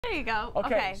There you go.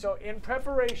 Okay, so in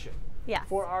preparation Yes.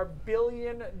 for our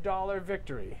billion-dollar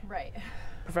victory, Right.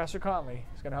 Professor Conley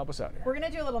is going to help us out here. We're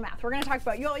going to do a little math. We're going to talk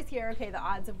about, you always hear, okay, the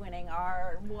odds of winning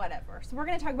are whatever. So we're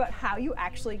going to talk about how you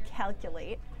actually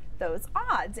calculate those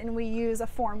odds. And we use a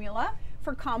formula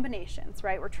for combinations,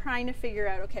 right? We're trying to figure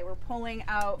out, okay, we're pulling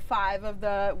out 5 of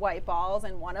the white balls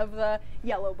and 1 of the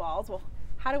yellow balls. Well,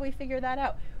 how do we figure that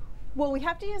out? Well, we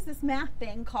have to use this math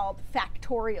thing called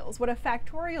factorials. What a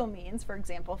factorial means, for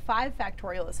example, 5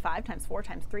 factorial is 5 times 4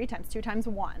 times 3 times 2 times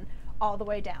 1, all the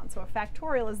way down. So a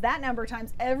factorial is that number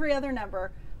times every other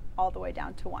number all the way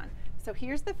down to 1. So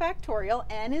here's the factorial.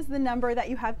 N is the number that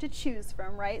you have to choose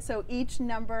from, right? So each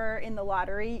number in the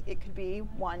lottery, it could be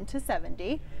 1 to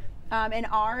 70. And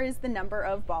R is the number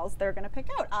of balls they're going to pick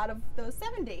out of those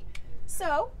 70.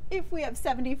 So if we have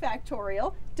 70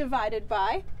 factorial divided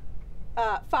by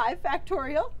 5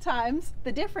 factorial times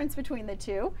the difference between the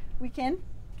two, we can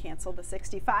cancel the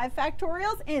 65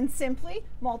 factorials and simply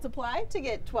multiply to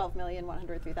get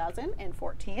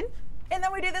 12,103,014. And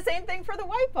then we do the same thing for the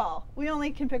white ball. We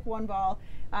only can pick 1 ball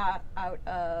out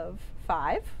of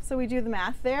 5. So we do the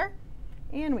math there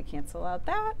and we cancel out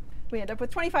that. We end up with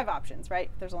 25 options, right?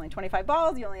 There's only 25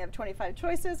 balls, you only have 25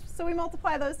 choices. So we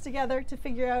multiply those together to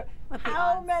figure out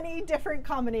how many different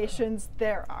combinations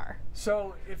there are.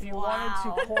 So if you wanted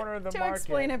to corner the To market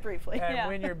explain it briefly. and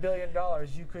win your $1 billion,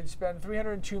 you could spend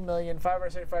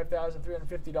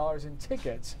 $302,575,350 in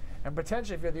tickets. And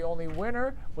potentially, if you're the only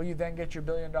winner, will you then get your $1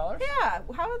 billion? Yeah,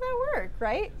 how would that work,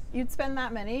 right? You'd spend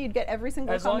that many, you'd get every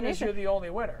single as long combination. as you're the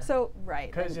only winner. So,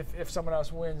 right. Because if someone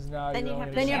else wins, now Then you you only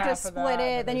have lose to have to half of split that,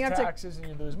 it, and then you there's have to- taxes and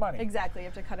you lose money. Exactly, you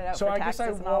have to cut it out So for I guess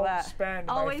taxes I and all won't that. spend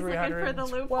Always my looking 300. for the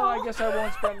loophole. Well, I guess I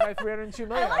won't spend my 302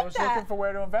 million. I I was like looking that. for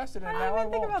where to invest it, and I now I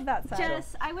didn't think won't. about that side.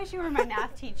 Jess, I wish you were my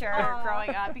math teacher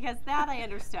growing up because that I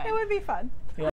understood. It would be fun.